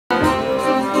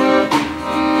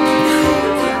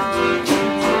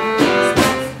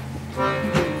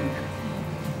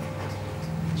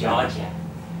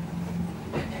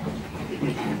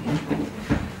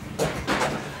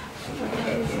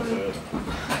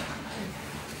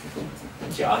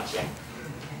Georgia.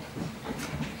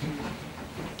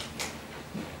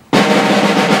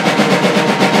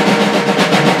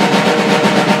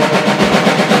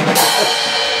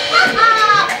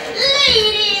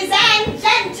 Ladies and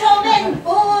gentlemen,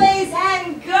 boys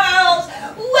and girls,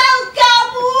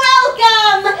 welcome,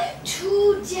 welcome!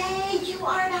 Today you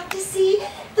are about to see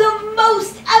the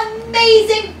most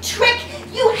amazing trick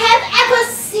you have ever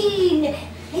seen.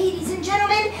 Ladies and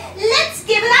gentlemen, let's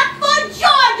give it up for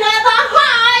Georgia, the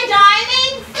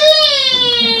high-diving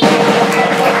Flea!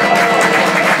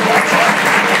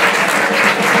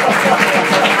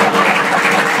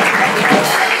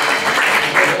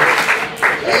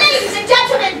 Ladies and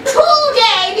gentlemen,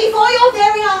 today, before your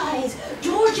very eyes,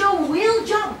 Georgia will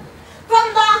jump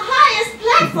from the highest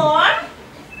platform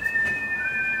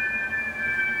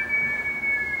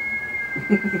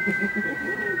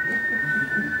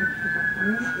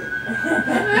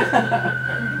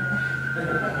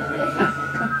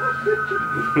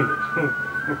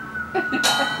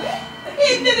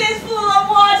into this pool of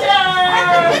water.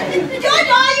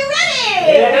 Georgia, are you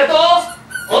ready? Elevators!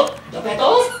 Oh,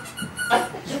 elevators!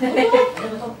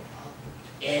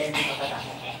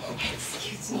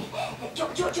 Excuse me.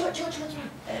 Georgia. There's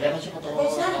not Elevators.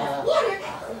 enough water.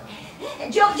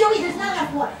 Joey, there's not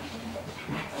enough water.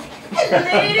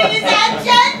 Ladies and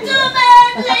gentlemen,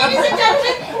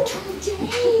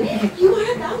 today you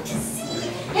are about to see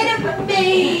an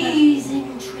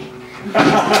amazing trick.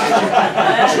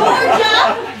 Georgia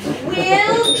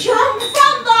will jump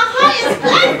from the highest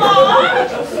platform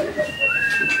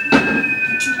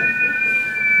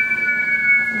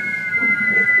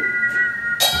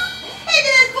into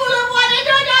this pool of water.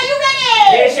 Georgia, are you ready?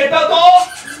 Je sais pas d'eau!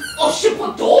 Oh, je sais pas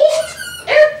d'eau!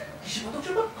 Je sais pas d'eau, je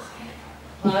sais pas.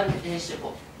 Je sais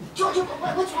pas. Georgia,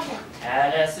 what's wrong now?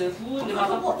 Elle se fout de ma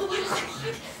The water's hot.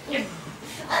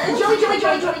 Joey, you can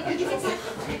stop.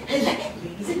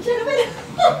 Ladies and gentlemen,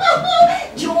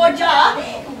 Georgia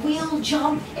will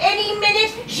jump any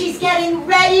minute. She's getting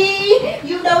ready.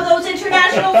 You know those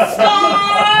international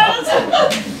stars.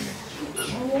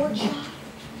 Georgia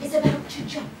is about to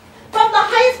jump from the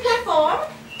highest platform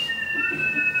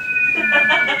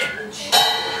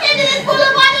into this pool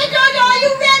of water. Georgia, are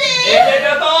you ready?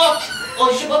 Elevators! Oh,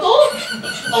 je sais pas d'eau!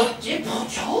 Oh, je sais pas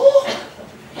d'eau!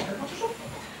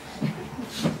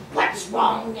 What's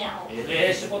wrong now? Je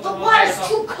sais pas The d'eau. water's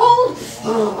too cold.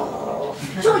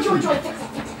 Joey, fix it.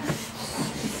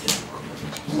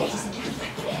 Ladies and gentlemen,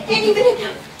 any minute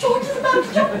now, Georgia's about to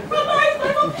jump from the highest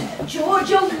platform.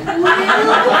 Georgia will perform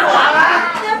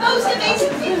the most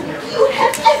amazing thing you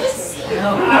have ever seen.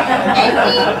 Any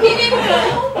minute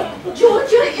now,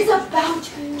 Georgia is about to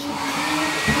jump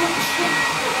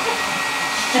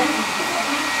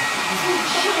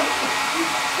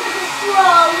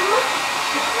from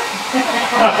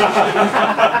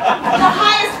the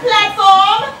highest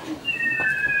platform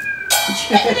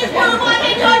into this pool of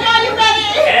water. Georgia, are you ready?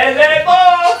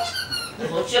 Elevators!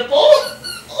 Je sais pas.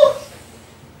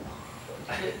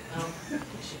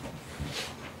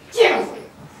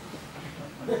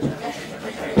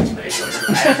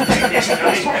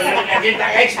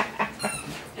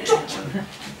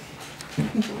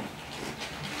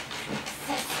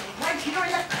 Right here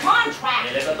in the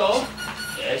contract. Elevators!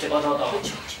 Je sais pas d'eau.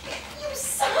 You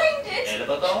signed it.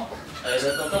 Elevators! You